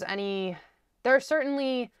think there are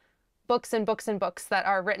certainly books and books and books that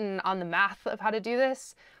are written on the math of how to do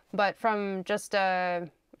this, but from just a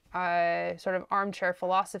sort of armchair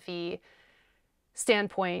philosophy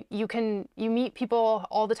standpoint, you meet people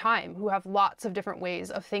all the time who have lots of different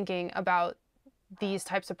ways of thinking about these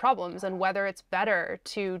types of problems, and whether it's better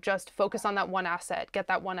to just focus on that one asset, get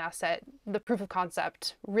that one asset, the proof of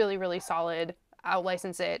concept really, really solid, out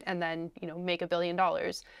license it, and then make $1 billion,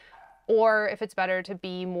 or if it's better to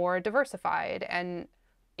be more diversified. And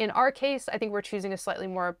in our case, I think we're choosing a slightly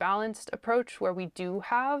more balanced approach where we do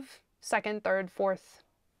have second, third, fourth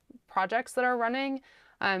projects that are running,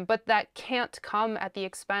 but that can't come at the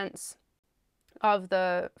expense of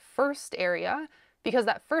the first area, because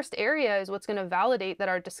that first area is what's going to validate that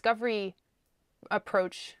our discovery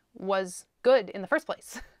approach was good in the first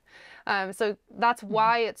place. So that's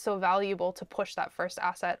why it's so valuable to push that first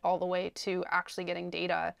asset all the way to actually getting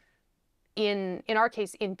data in our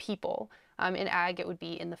case, in people. In ag, it would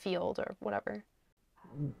be in the field or whatever.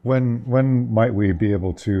 When might we be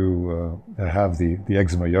able to have the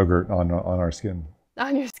eczema yogurt on our skin?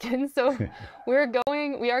 On your skin. So we are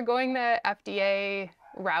going the FDA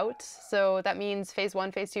route. So that means phase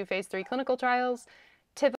 1, phase 2, phase 3 clinical trials.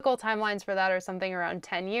 Typical timelines for that are something around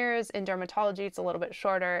 10 years. In dermatology, it's a little bit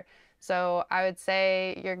shorter. So I would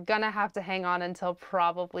say you're gonna have to hang on until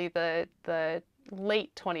probably the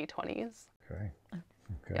late 2020s. Okay.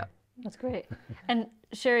 Yep. That's great. And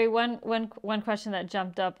Cheri, one question that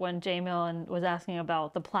jumped up when Jay Millen was asking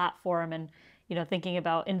about the platform, and thinking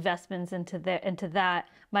about investments into that.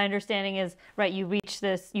 My understanding is, right, you reached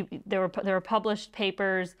this. There were published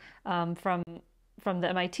papers from the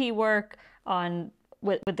MIT work on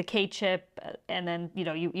with the kChip, and then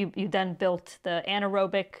you then built the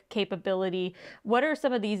anaerobic capability. What are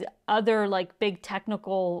some of these other like big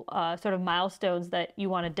technical sort of milestones that you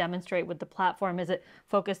want to demonstrate with the platform? Is it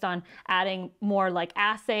focused on adding more like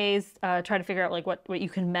assays, try to figure out like what you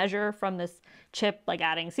can measure from this chip, like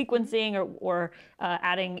adding sequencing or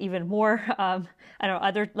adding even more, I don't know,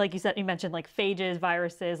 other, like you mentioned like phages,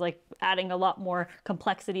 viruses, like adding a lot more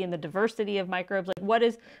complexity in the diversity of microbes. Like what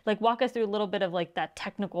is, like walk us through a little bit of like that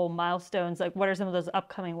technical milestones. Like what are some of those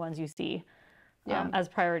upcoming ones you see as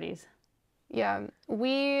priorities? Yeah,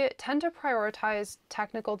 we tend to prioritize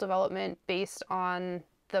technical development based on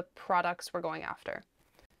the products we're going after.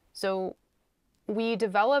 So we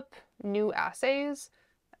develop new assays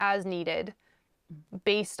as needed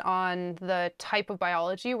based on the type of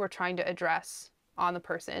biology we're trying to address on the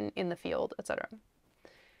person in the field, etc.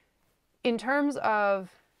 In terms of,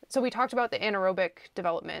 so we talked about the anaerobic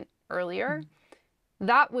development earlier.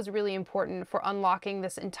 That was really important for unlocking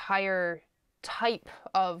this entire type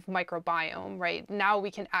of microbiome, right? Now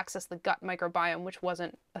we can access the gut microbiome, which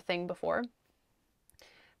wasn't a thing before.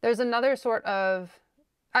 There's another sort of,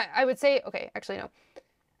 I would say, okay, actually no.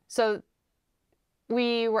 So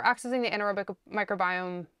we were accessing the anaerobic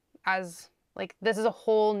microbiome as like, this is a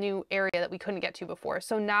whole new area that we couldn't get to before.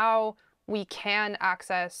 So now we can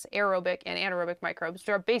access aerobic and anaerobic microbes, which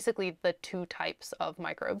are basically the two types of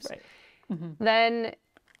microbes. Right. Mm-hmm. Then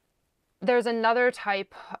there's another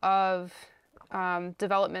type of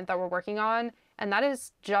development that we're working on, and that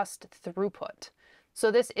is just throughput. So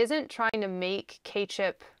this isn't trying to make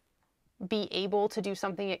kChip be able to do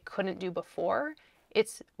something it couldn't do before.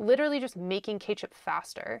 It's literally just making kChip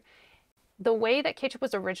faster. The way that kChip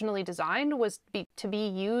was originally designed was to be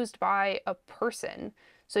used by a person.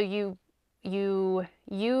 So you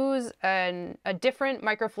use a different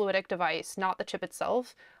microfluidic device, not the chip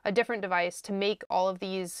itself, a different device to make all of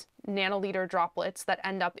these nanoliter droplets that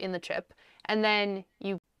end up in the chip. And then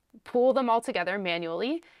you pool them all together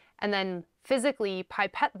manually and then physically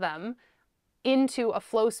pipette them into a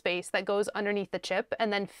flow space that goes underneath the chip,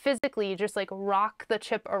 and then physically just like rock the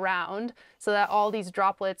chip around so that all these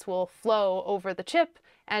droplets will flow over the chip,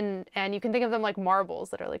 and you can think of them like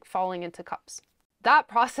marbles that are like falling into cups. That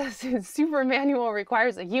process is super manual,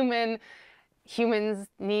 requires a human. Humans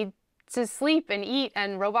need to sleep and eat,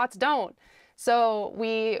 and robots don't. So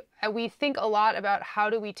we think a lot about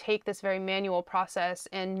how do we take this very manual process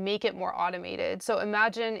and make it more automated. So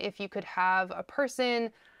imagine if you could have a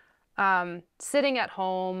person sitting at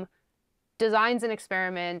home, designs an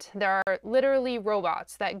experiment. There are literally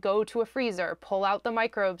robots that go to a freezer, pull out the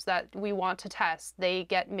microbes that we want to test. They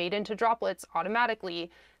get made into droplets automatically.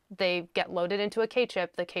 They get loaded into a kChip.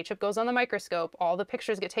 The kChip goes on the microscope. All the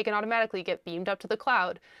pictures get taken automatically, get beamed up to the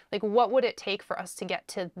cloud. Like, what would it take for us to get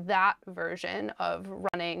to that version of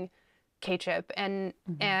running kChip?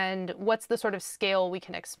 And what's the sort of scale we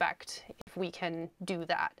can expect if we can do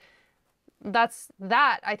that?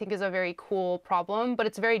 That I think is a very cool problem, but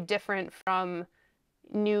it's very different from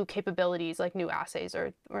new capabilities like new assays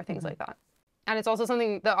or things like that. And it's also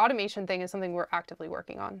something, the automation thing is something we're actively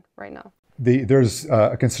working on right now. There's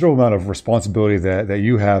a considerable amount of responsibility that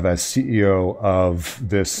you have as CEO of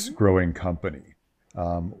this growing company.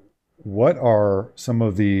 What are some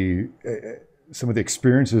of the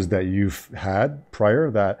experiences that you've had prior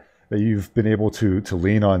that you've been able to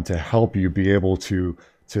lean on to help you be able to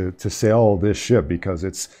sail this ship, because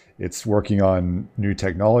it's working on new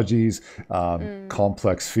technologies,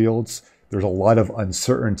 complex fields. There's a lot of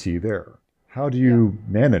uncertainty there. How do you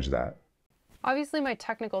manage that? Obviously, my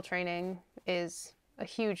technical training is a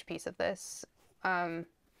huge piece of this. And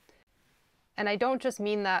I don't just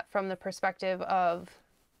mean that from the perspective of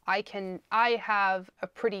I have a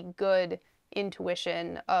pretty good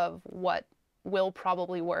intuition of what will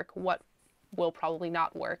probably work, what will probably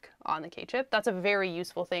not work on the kChip. That's a very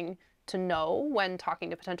useful thing to know when talking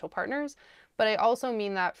to potential partners. But I also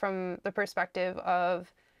mean that from the perspective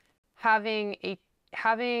of having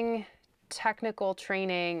technical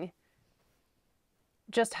training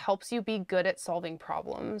just helps you be good at solving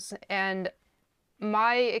problems. And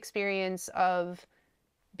my experience of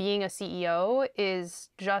being a CEO is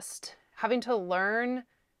just having to learn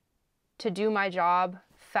to do my job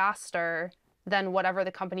faster than whatever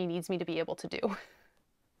the company needs me to be able to do.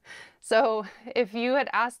 So if you had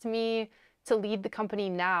asked me to lead the company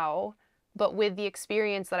now, but with the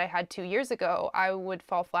experience that I had 2 years ago, I would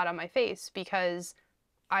fall flat on my face, because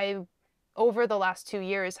I, over the last 2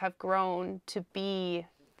 years, have grown to be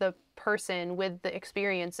the person with the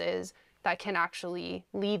experiences that can actually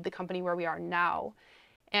lead the company where we are now.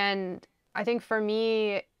 And I think for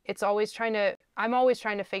me, I'm always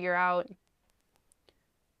trying to figure out,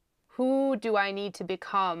 who do I need to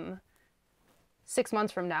become 6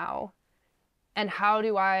 months from now? And how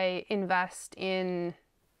do I invest in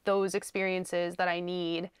those experiences that I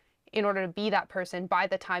need in order to be that person by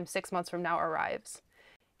the time 6 months from now arrives?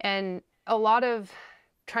 And a lot of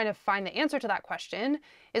trying to find the answer to that question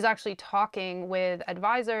is actually talking with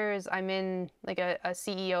advisors. I'm in like a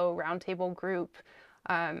CEO roundtable group,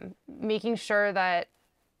 making sure that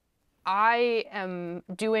I am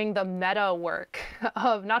doing the meta work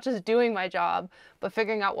of not just doing my job, but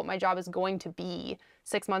figuring out what my job is going to be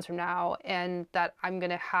 6 months from now, and that I'm going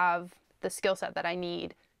to have the skill set that I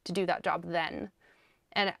need to do that job then.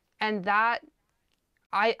 And that,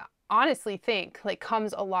 I honestly think, like,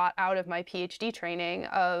 comes a lot out of my PhD training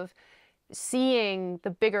of seeing the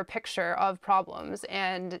bigger picture of problems,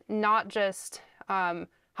 and not just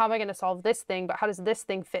how am I going to solve this thing, but how does this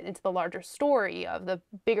thing fit into the larger story of the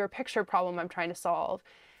bigger picture problem I'm trying to solve.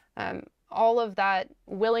 All of that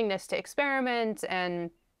willingness to experiment and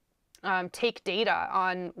take data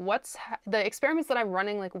on the experiments that I'm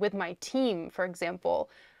running, like with my team, for example.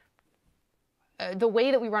 The way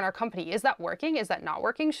that we run our company, is that working? Is that not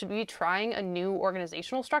working? Should we be trying a new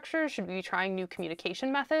organizational structure? Should we be trying new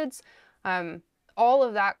communication methods? All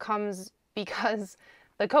of that comes because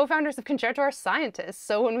the co-founders of Concerto are scientists.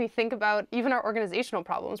 So when we think about even our organizational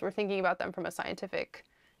problems, we're thinking about them from a scientific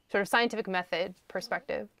method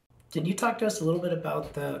perspective. Can you talk to us a little bit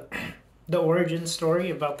about the origin story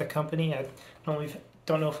about the company? I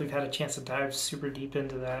don't know if we've had a chance to dive super deep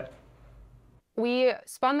into that. We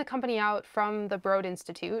spun the company out from the Broad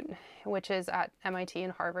Institute, which is at MIT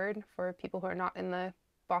and Harvard for people who are not in the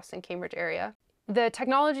Boston, Cambridge area. The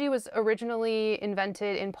technology was originally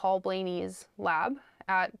invented in Paul Blaney's lab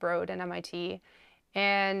at Broad and MIT.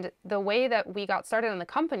 And the way that we got started on the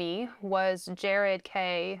company was Jared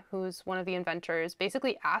Kay, who's one of the inventors,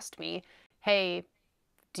 basically asked me, hey,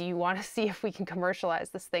 do you want to see if we can commercialize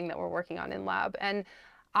this thing that we're working on in lab? And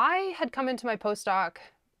I had come into my postdoc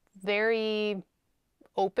very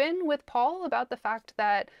open with Paul about the fact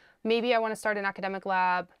that maybe I want to start an academic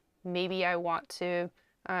lab, maybe I want to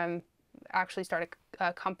actually start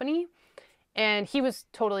a company. And he was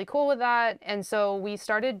totally cool with that. And so we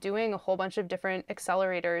started doing a whole bunch of different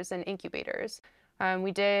accelerators and incubators.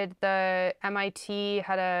 We did the MIT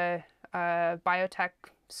had a biotech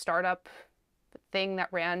startup thing that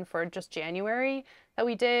ran for just January that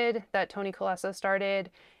we did, that Tony Colessa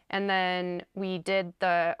started. And then we did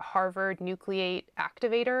the Harvard Nucleate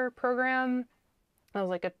Activator program. That was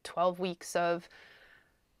like a 12 weeks of,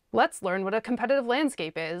 let's learn what a competitive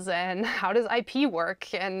landscape is and how does IP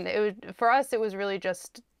work. And for us, it was really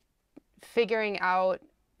just figuring out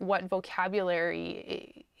what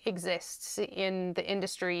vocabulary exists in the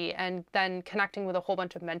industry and then connecting with a whole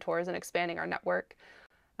bunch of mentors and expanding our network.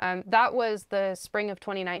 That was the spring of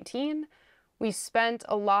 2019. We spent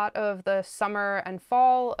a lot of the summer and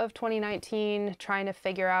fall of 2019 trying to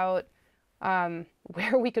figure out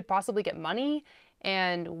where we could possibly get money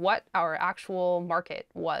and what our actual market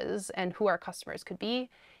was and who our customers could be.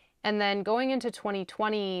 And then going into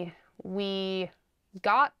 2020, we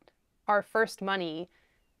got our first money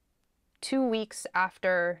 2 weeks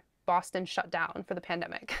after Boston shut down for the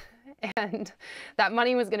pandemic. And that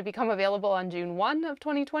money was going to become available on June 1 of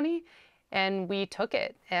 2020. And we took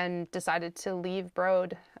it and decided to leave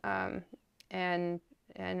Broad and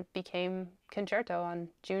became Concerto on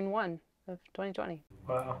June 1 of 2020.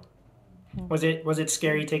 Wow. Was it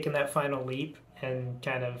scary taking that final leap and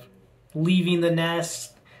kind of leaving the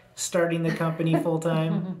nest, starting the company full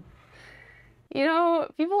time? You know,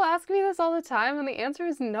 people ask me this all the time, and the answer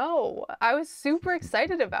is no. I was super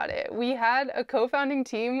excited about it. We had a co-founding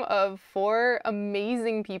team of 4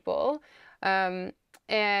 amazing people,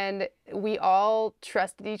 and we all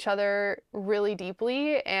trusted each other really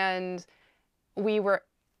deeply, and we were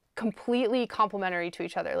completely complementary to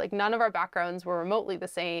each other. Like, none of our backgrounds were remotely the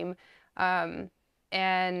same. And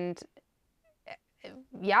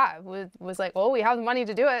yeah, it was like, well, we have the money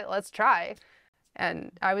to do it. Let's try.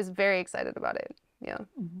 And I was very excited about it. Yeah.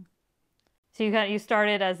 Mm-hmm. So you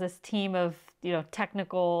started as this team of,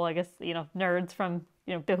 technical, I guess, nerds from,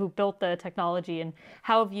 who built the technology. And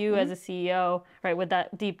how have you, as a CEO, right, with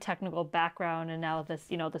that deep technical background and now this,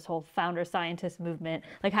 this whole founder scientist movement,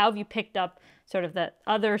 like how have you picked up sort of the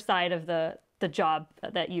other side of the the job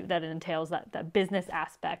that it entails, that business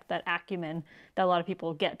aspect, that acumen that a lot of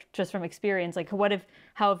people get just from experience. Like who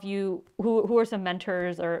are some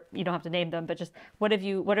mentors, or you don't have to name them, but just what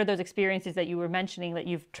are those experiences that you were mentioning that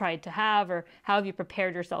you've tried to have, or how have you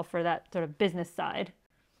prepared yourself for that sort of business side?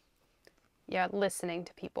 Yeah, listening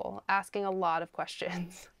to people, asking a lot of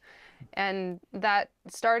questions. And that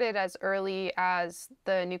started as early as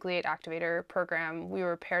the Nucleate Activator program. We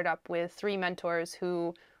were paired up with 3 mentors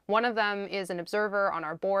who, one of them is an observer on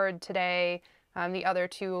our board today. The other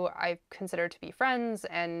 2 I consider to be friends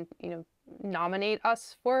and, nominate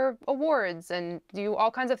us for awards and do all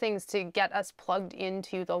kinds of things to get us plugged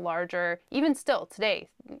into the larger, even still today,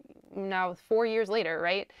 now 4 years later,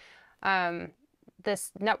 right?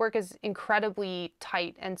 This network is incredibly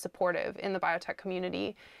tight and supportive in the biotech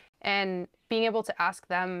community. And being able to ask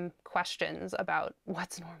them questions about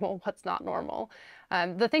what's normal, what's not normal.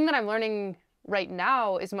 The thing that I'm learning right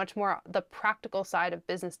now is much more the practical side of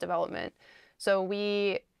business development. So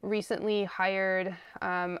we recently hired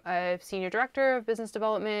a senior director of business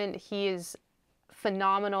development. He is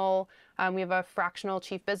phenomenal. We have a fractional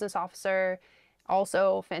chief business officer,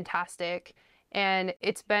 also fantastic. And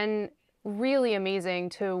it's been really amazing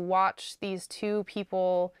to watch these 2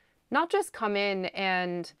 people not just come in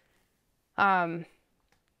and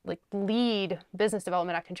lead business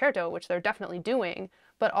development at Concerto, which they're definitely doing,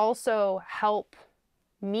 but also help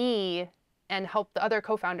me and help the other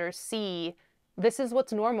co-founders see this is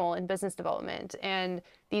what's normal in business development. And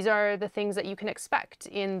these are the things that you can expect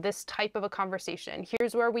in this type of a conversation.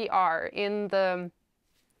 Here's where we are in the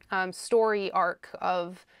story arc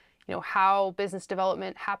of, how business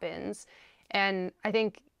development happens. And I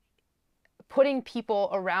think putting people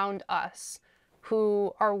around us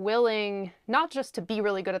who are willing not just to be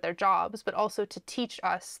really good at their jobs, but also to teach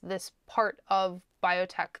us this part of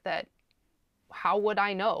biotech that how would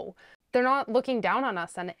I know? They're not looking down on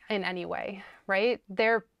us in any way, right?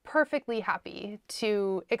 They're perfectly happy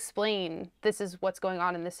to explain this is what's going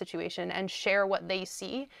on in this situation and share what they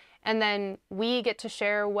see. And then we get to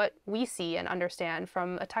share what we see and understand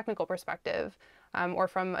from a technical perspective, or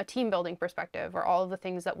from a team building perspective, or all of the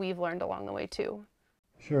things that we've learned along the way too.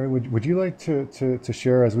 Sure. Would you like to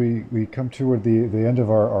share, as we come toward the end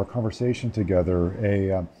of our conversation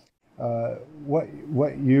together,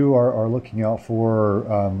 what you are looking out for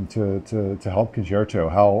to help Concerto?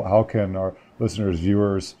 How can our listeners,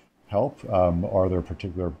 viewers help? Are there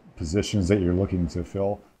particular positions that you're looking to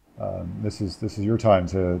fill? This is your time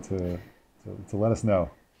to let us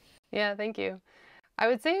know. Yeah, thank you. I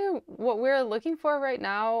would say what we're looking for right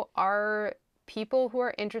now are people who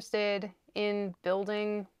are interested in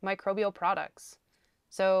building microbial products.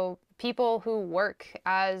 So people who work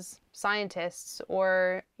as scientists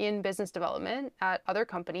or in business development at other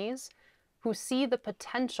companies who see the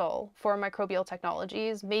potential for microbial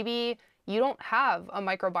technologies. Maybe you don't have a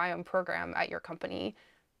microbiome program at your company,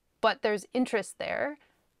 but there's interest there.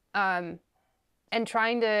 And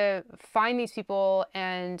trying to find these people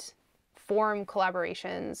and form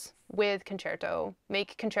collaborations with Concerto,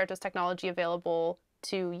 make Concerto's technology available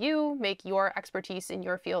to you, make your expertise in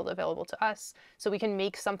your field available to us, so we can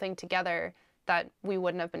make something together that we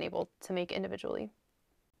wouldn't have been able to make individually.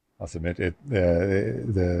 Awesome. The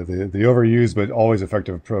overused but always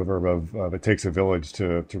effective proverb of it takes a village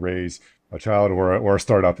to raise a child or a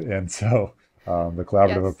startup, and so the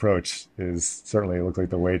collaborative approach is certainly looks like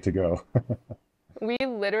the way to go. We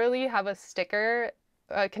literally have a sticker,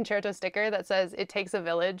 a Concerto sticker that says it takes a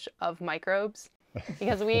village of microbes,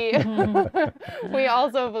 because we we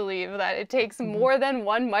also believe that it takes more than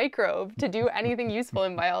one microbe to do anything useful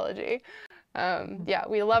in biology. Yeah,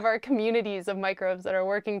 we love our communities of microbes that are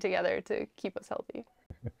working together to keep us healthy.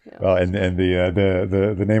 Yeah. Well, and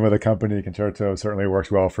the name of the company, Concerto, certainly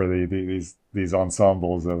works well for these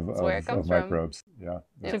ensembles of microbes. Yeah,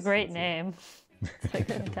 it's a great name. It's like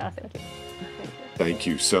fantastic. Thank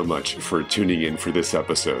you so much for tuning in for this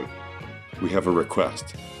episode. We have a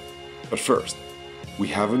request. But first, we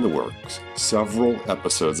have in the works several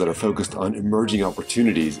episodes that are focused on emerging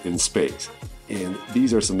opportunities in space. And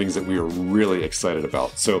these are some things that we are really excited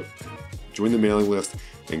about. So join the mailing list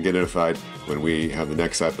and get notified when we have the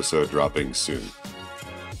next episode dropping soon.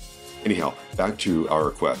 Anyhow, back to our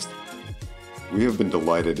request. We have been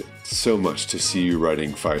delighted so much to see you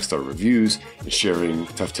writing 5-star reviews and sharing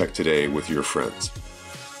Tough Tech Today with your friends.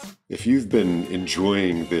 If you've been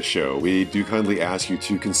enjoying this show, we do kindly ask you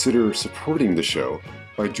to consider supporting the show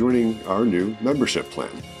by joining our new membership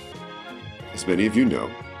plan. As many of you know,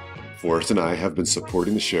 Forrest and I have been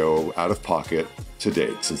supporting the show out of pocket to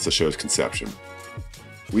date since the show's conception.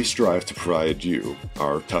 We strive to provide you,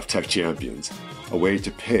 our Tough Tech champions, a way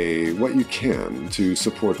to pay what you can to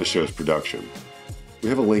support the show's production. We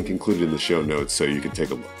have a link included in the show notes so you can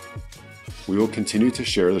take a look. We will continue to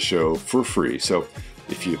share the show for free, so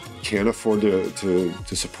if you can't afford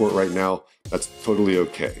to support right now, that's totally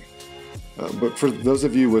okay. But for those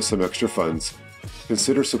of you with some extra funds,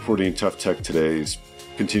 consider supporting Tough Tech Today's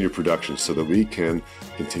continued production so that we can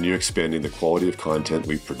continue expanding the quality of content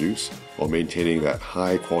we produce while maintaining that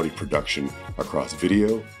high quality production across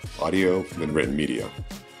video, audio, and written media.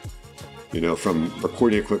 From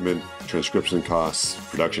recording equipment, transcription costs,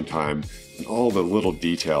 production time, and all the little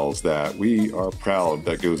details that we are proud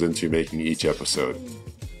that goes into making each episode.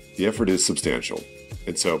 The effort is substantial,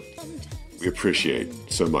 and so we appreciate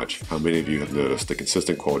so much how many of you have noticed the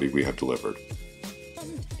consistent quality we have delivered.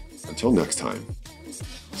 Until next time,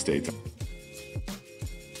 stay tuned.